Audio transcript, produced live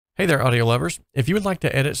Hey there, audio lovers. If you would like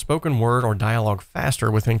to edit spoken word or dialogue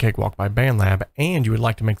faster within Cakewalk by BandLab, and you would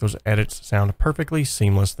like to make those edits sound perfectly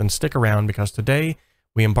seamless, then stick around because today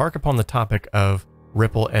we embark upon the topic of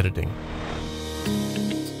ripple editing.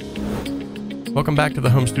 Welcome back to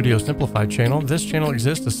the Home Studio Simplified channel. This channel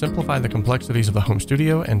exists to simplify the complexities of the home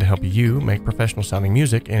studio and to help you make professional sounding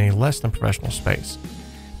music in a less than professional space.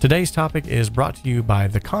 Today's topic is brought to you by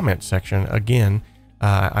the comments section. Again,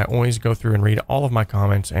 I always go through and read all of my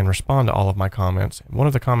comments and respond to all of my comments. One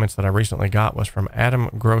of the comments that I recently got was from Adam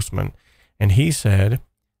Grossman, and he said,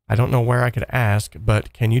 I don't know where I could ask,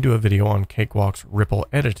 but can you do a video on Cakewalk's ripple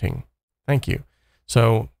editing? Thank you.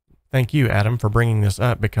 So thank you, Adam, for bringing this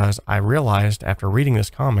up, because I realized after reading this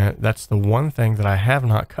comment, that's the one thing that I have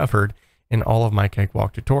not covered in all of my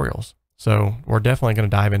Cakewalk tutorials. So we're definitely going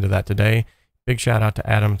to dive into that today. Big shout out to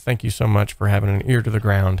Adam. Thank you so much for having an ear to the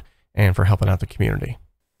ground and for helping out the community.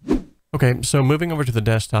 Okay, so moving over to the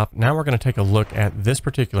desktop, now we're going to take a look at this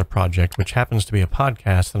particular project, which happens to be a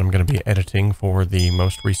podcast that I'm going to be editing for the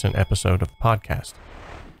most recent episode of the podcast.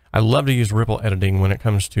 I love to use ripple editing when it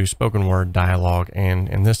comes to spoken word, dialogue, and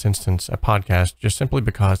in this instance, a podcast, just simply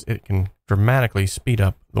because it can dramatically speed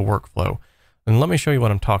up the workflow. And let me show you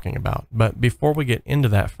what I'm talking about. But before we get into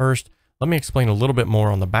that first, let me explain a little bit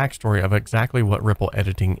more on the backstory of exactly what ripple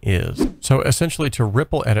editing is. So essentially, to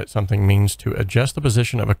ripple edit something means to adjust the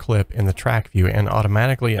position of a clip in the track view and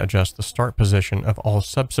automatically adjust the start position of all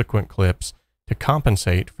subsequent clips to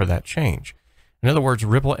compensate for that change. In other words,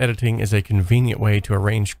 ripple editing is a convenient way to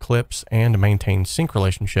arrange clips and maintain sync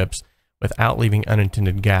relationships without leaving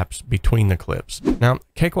unintended gaps between the clips. Now,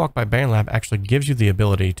 Cakewalk by BandLab actually gives you the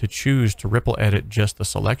ability to choose to ripple edit just the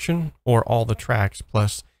selection or all the tracks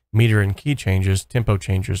plus meter and key changes, tempo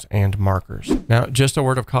changes, and markers. Now, just a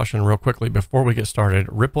word of caution real quickly before we get started,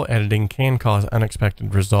 ripple editing can cause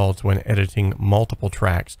unexpected results when editing multiple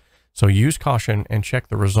tracks. So use caution and check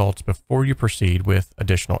the results before you proceed with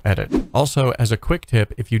additional edit. Also, as a quick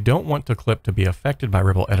tip, if you don't want the clip to be affected by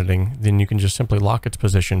ripple editing, then you can just simply lock its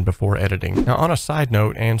position before editing. Now, on a side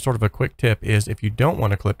note and sort of a quick tip is if you don't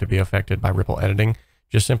want a clip to be affected by ripple editing,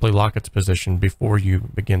 just simply lock its position before you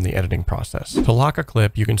begin the editing process. To lock a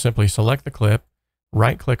clip, you can simply select the clip,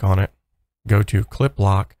 right click on it, go to clip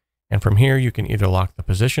lock, and from here you can either lock the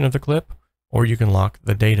position of the clip or you can lock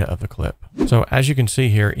the data of the clip. So as you can see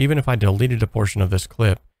here, even if I deleted a portion of this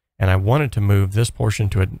clip and I wanted to move this portion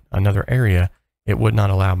to another area, it would not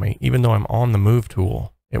allow me. Even though I'm on the move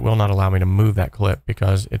tool, it will not allow me to move that clip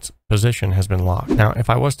because its position has been locked. Now, if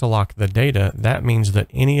I was to lock the data, that means that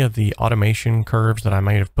any of the automation curves that I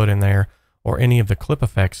may have put in there or any of the clip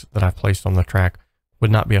effects that I've placed on the track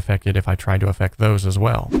would not be affected if I tried to affect those as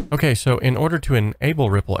well. Okay, so in order to enable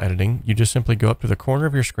ripple editing, you just simply go up to the corner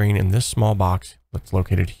of your screen in this small box that's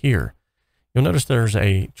located here. You'll notice there's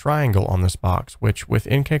a triangle on this box, which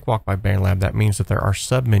within Cakewalk by BandLab, that means that there are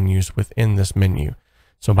submenus within this menu.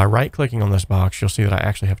 So by right-clicking on this box, you'll see that I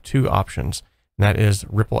actually have two options, and that is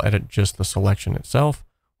ripple edit just the selection itself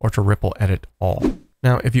or to ripple edit all.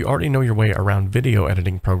 Now, if you already know your way around video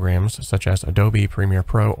editing programs such as Adobe, Premiere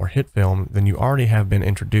Pro, or HitFilm, then you already have been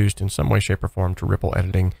introduced in some way, shape, or form to ripple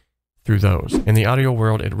editing through those. In the audio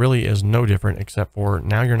world, it really is no different, except for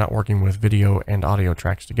now you're not working with video and audio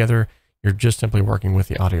tracks together. You're just simply working with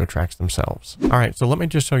the audio tracks themselves. All right, so let me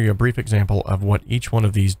just show you a brief example of what each one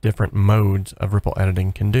of these different modes of ripple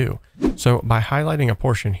editing can do. So by highlighting a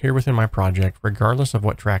portion here within my project, regardless of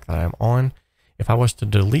what track that I'm on, if I was to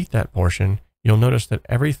delete that portion, you'll notice that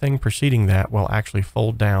everything preceding that will actually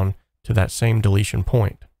fold down to that same deletion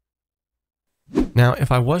point. Now,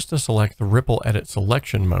 if I was to select the ripple edit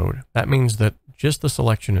selection mode, that means that just the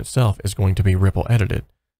selection itself is going to be ripple edited.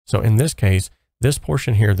 So in this case, this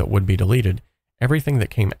portion here that would be deleted, everything that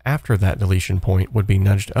came after that deletion point would be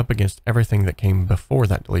nudged up against everything that came before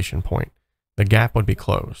that deletion point. The gap would be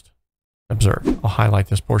closed. Observe. I'll highlight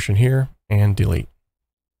this portion here and delete.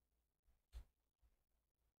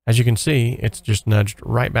 As you can see, it's just nudged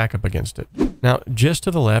right back up against it. Now, just to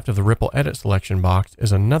the left of the ripple edit selection box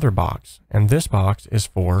is another box, and this box is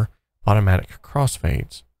for automatic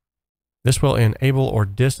crossfades. This will enable or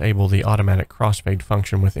disable the automatic crossfade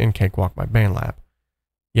function within Cakewalk by BandLab.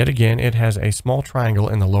 Yet again, it has a small triangle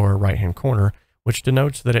in the lower right-hand corner, which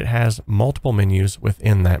denotes that it has multiple menus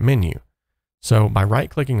within that menu. So by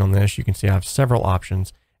right-clicking on this, you can see I have several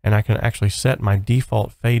options, and I can actually set my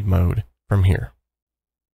default fade mode from here.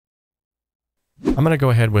 I'm going to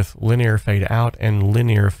go ahead with linear fade out and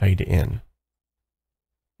linear fade in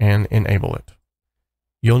and enable it.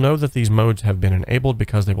 You'll know that these modes have been enabled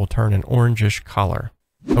because they will turn an orangish color.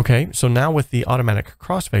 Okay, so now with the automatic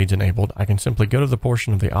crossfades enabled, I can simply go to the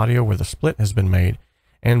portion of the audio where the split has been made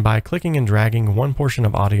And by clicking and dragging one portion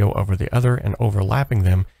of audio over the other and overlapping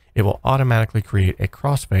them, it will automatically create a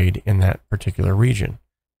crossfade in that particular region.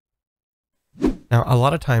 Now, a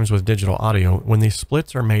lot of times with digital audio, when these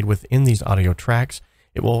splits are made within these audio tracks,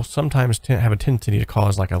 it will sometimes have a tendency to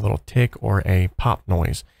cause like a little tick or a pop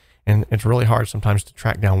noise. And it's really hard sometimes to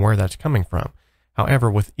track down where that's coming from.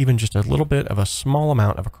 However, with even just a little bit of a small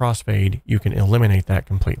amount of a crossfade, you can eliminate that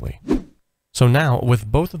completely. So now, with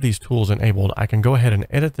both of these tools enabled, I can go ahead and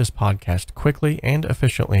edit this podcast quickly and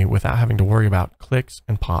efficiently without having to worry about clicks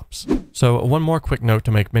and pops. So one more quick note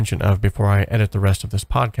to make mention of before I edit the rest of this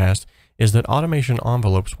podcast is that automation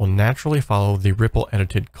envelopes will naturally follow the ripple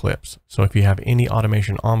edited clips. So if you have any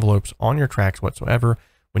automation envelopes on your tracks whatsoever,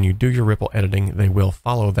 when you do your ripple editing, they will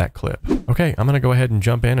follow that clip. Okay, I'm going to go ahead and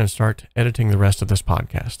jump in and start editing the rest of this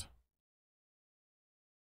podcast.